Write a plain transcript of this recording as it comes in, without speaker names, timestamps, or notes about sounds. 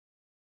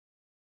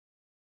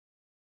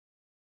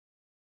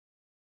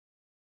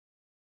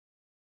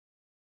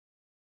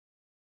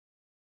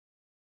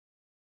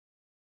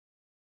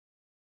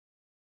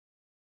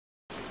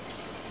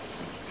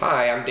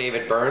Hi, I'm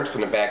David Burns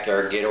from the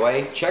Backyard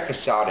Getaway. Check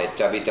us out at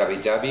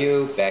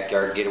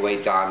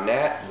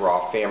www.backyardgetaway.net. We're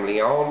all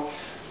family owned.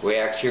 We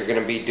actually are going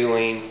to be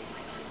doing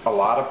a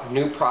lot of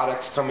new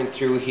products coming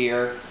through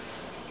here.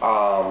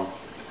 So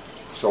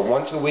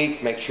once a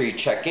week, make sure you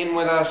check in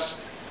with us.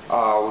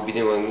 We'll be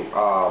doing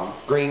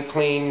green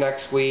clean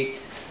next week.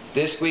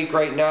 This week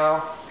right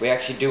now, we're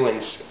actually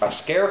doing a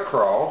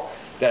Scarecrow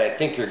that I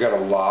think you're going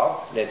to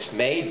love. It's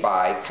made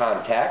by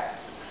Contech.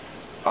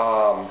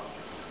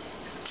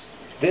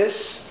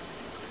 This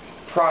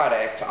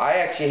product, I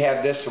actually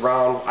have this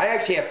around, I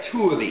actually have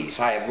two of these.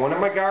 I have one in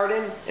my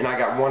garden and I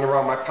got one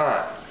around my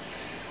pond.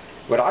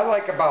 What I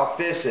like about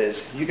this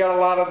is you got a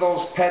lot of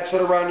those pets that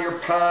are around your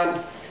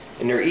pond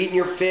and they're eating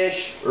your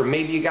fish, or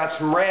maybe you got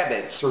some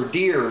rabbits or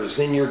deers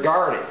in your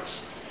gardens.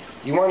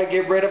 You want to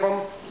get rid of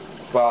them?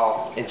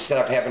 Well, instead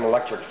of having an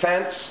electric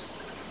fence,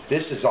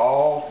 this is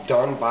all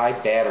done by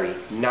battery.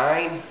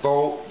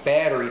 9-volt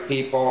battery,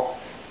 people.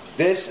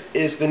 This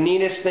is the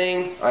neatest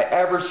thing I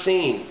ever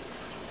seen.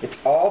 It's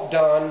all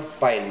done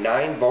by a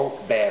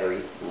 9-volt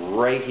battery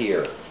right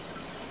here.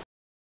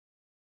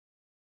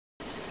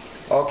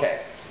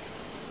 Okay.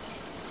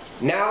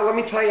 Now let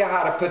me tell you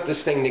how to put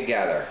this thing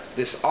together.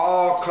 This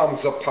all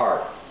comes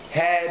apart.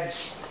 Heads,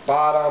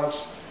 bottoms.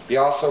 You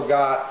also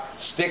got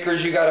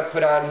stickers you got to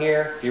put on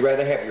here. If you'd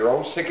rather have your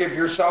own sticker of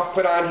yourself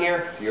put on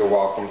here, you're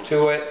welcome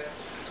to it.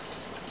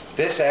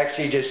 This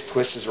actually just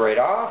twists right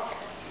off.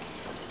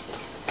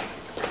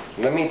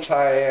 Let me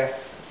tell you,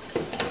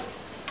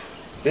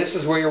 this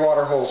is where your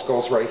water hose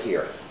goes right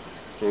here.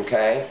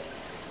 Okay?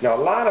 Now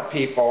a lot of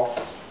people,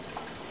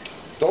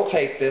 they'll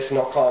take this and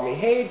they'll call me,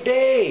 "Hey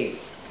Dave,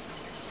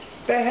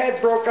 the head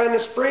broke on the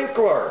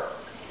sprinkler."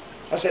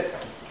 I said,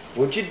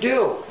 "What'd you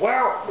do?"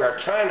 "Well, we were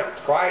trying to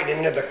pry it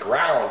into the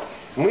ground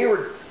and we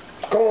were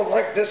going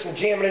like this and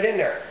jamming it in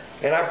there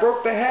and I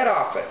broke the head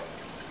off it."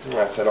 And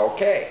I said,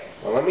 "Okay,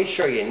 well let me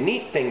show you a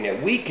neat thing that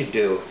we could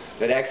do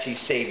that actually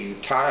save you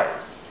time."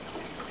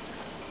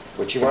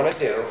 What you want to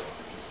do,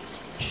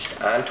 just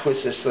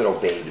untwist this little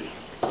baby.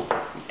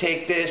 You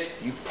take this,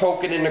 you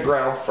poke it in the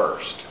ground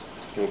first.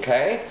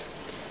 Okay?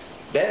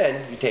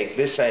 Then you take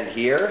this end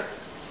here,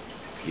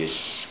 you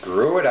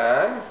screw it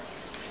on.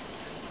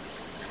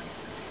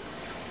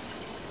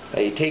 Now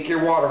you take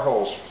your water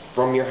hose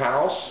from your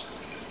house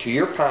to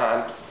your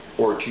pond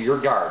or to your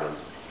garden.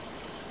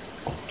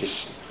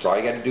 So all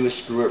you got to do is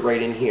screw it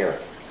right in here.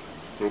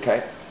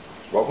 Okay?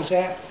 What was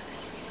that?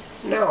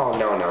 No.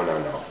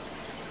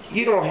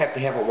 You don't have to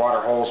have a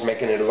water hose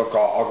making it look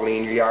all ugly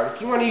in your yard.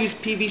 If you want to use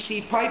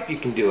PVC pipe, you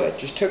can do it.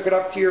 Just hook it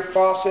up to your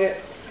faucet,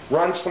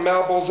 run some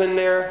elbows in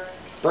there,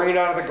 bring it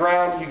out of the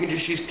ground. You can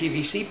just use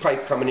PVC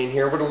pipe coming in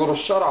here with a little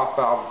shut-off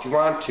valve if you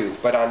want to.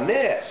 But on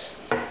this,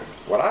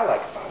 what I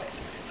like about it,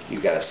 you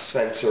got a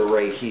sensor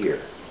right here.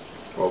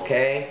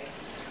 Okay?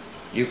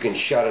 You can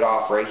shut it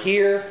off right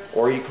here,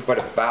 or you can put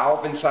a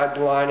valve inside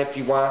the line if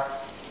you want.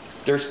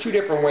 There's two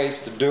different ways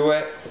to do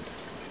it.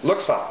 It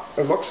looks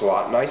a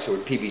lot nicer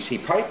with PVC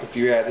pipe if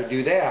you'd rather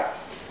do that.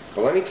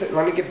 But let me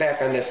get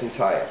back on this and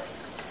tell you.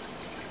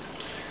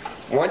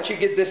 Once you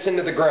get this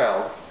into the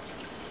ground,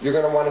 you're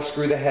going to want to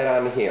screw the head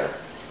on here.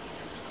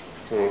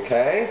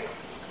 Okay?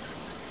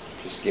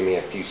 Just give me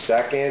a few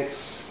seconds.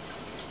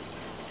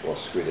 We'll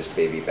screw this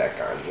baby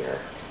back on here.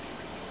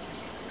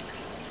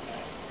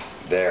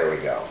 There we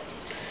go.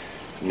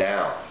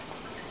 Now,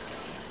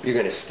 you're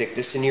going to stick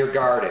this in your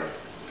garden.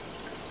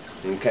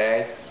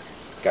 Okay?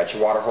 Got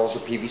your water hose or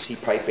PVC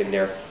pipe in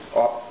there.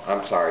 Oh,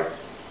 I'm sorry.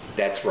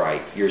 That's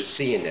right. You're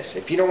seeing this.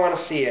 If you don't want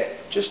to see it,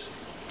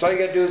 all you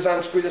got to do is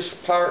unscrew this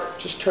part.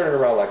 Just turn it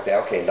around like that.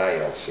 Okay, now you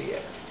don't see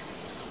it.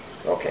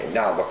 Okay,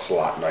 now it looks a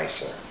lot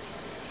nicer.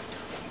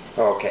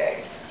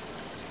 Okay.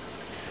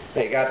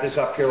 Now you got this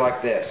up here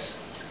like this.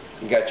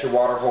 You got your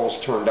water hose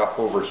turned up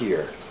over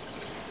here.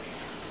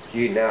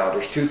 Now,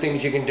 there's two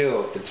things you can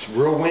do. If it's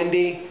real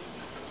windy,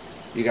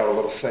 you got a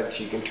little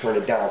sensor you can turn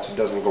it down so it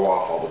doesn't go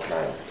off all the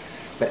time.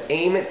 But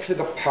aim it to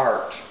the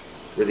part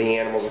where the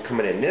animals are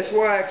coming in. This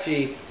will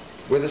actually,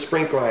 with a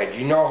sprinkler head,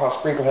 you know how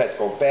sprinkler heads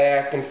go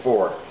back and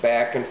forth,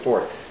 back and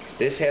forth.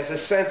 This has a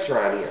sensor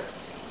on here.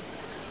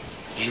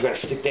 You're going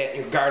to stick that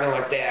in your garden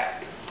like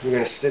that. You're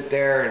going to sit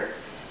there and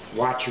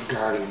watch your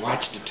garden,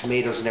 watch the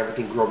tomatoes and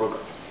everything grow.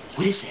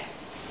 What is that?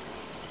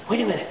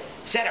 Wait a minute.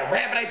 Is that a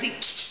rabbit I see?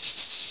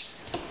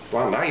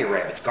 Well, now your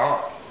rabbit's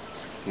gone.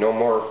 No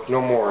more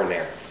in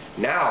there.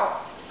 Now,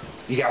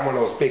 you got one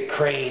of those big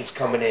cranes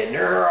coming in.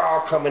 They're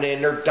all coming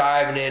in. They're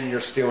diving in.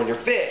 They're stealing your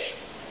fish.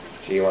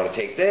 So you want to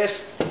take this,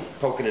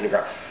 poke it in the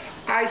ground.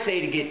 I say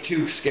to get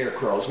two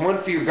Scarecrows.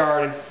 One for your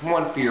garden,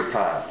 one for your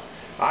pond.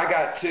 I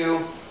got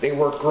two. They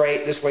work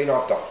great. This way you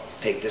don't have to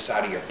take this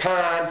out of your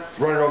pond,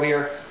 run it over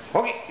here.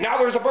 Okay, now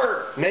there's a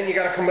bird. And then you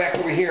got to come back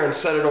over here and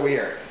set it over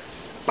here.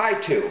 Buy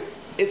two.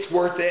 It's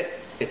worth it.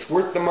 It's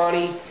worth the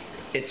money.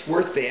 It's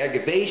worth the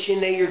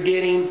aggravation that you're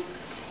getting.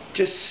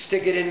 Just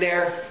stick it in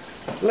there.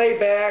 Lay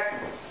back,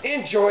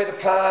 enjoy the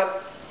pond.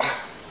 Oh,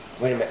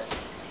 wait a minute.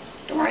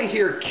 Do I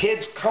hear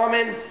kids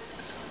coming?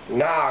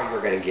 Now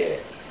you're going to get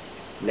it.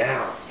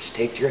 Now, just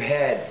take your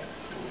head,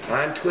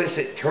 Untwist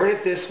it, turn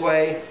it this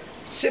way,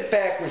 sit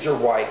back with your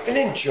wife and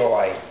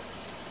enjoy.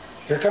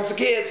 Here comes the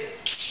kids.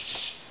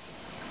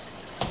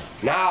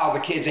 Now the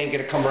kids ain't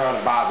gonna come around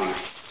and bother you.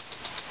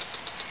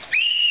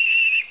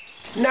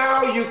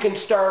 Now you can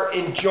start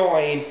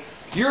enjoying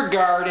your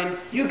garden.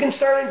 You can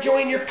start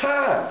enjoying your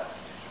pond.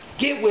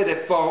 Get with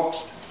it, folks.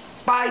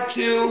 Buy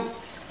 2.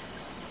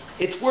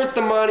 It's worth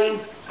the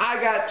money.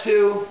 I got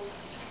 2.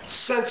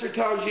 Sensor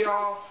tells you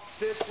all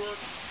this works.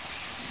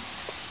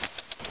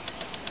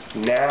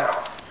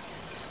 Now,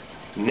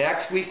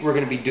 next week we're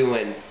going to be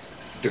doing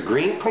the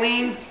green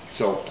clean,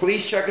 so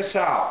please check us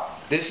out.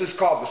 This is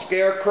called the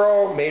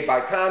Scarecrow, made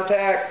by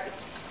Contech.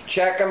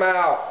 Check them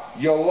out.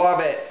 You'll love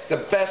it. It's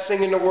the best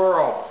thing in the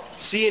world.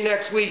 See you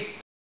next week.